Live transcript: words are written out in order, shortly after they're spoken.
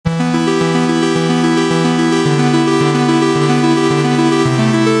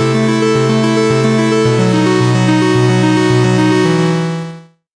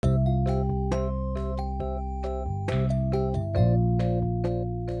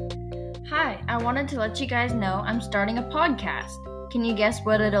wanted to let you guys know I'm starting a podcast. Can you guess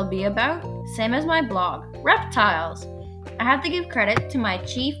what it'll be about? Same as my blog, reptiles. I have to give credit to my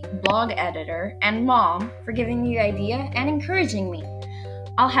chief blog editor and mom for giving me the idea and encouraging me.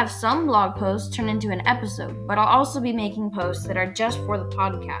 I'll have some blog posts turn into an episode, but I'll also be making posts that are just for the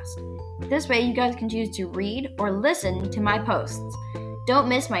podcast. This way you guys can choose to read or listen to my posts. Don't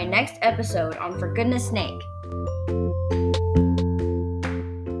miss my next episode on For Goodness Snake.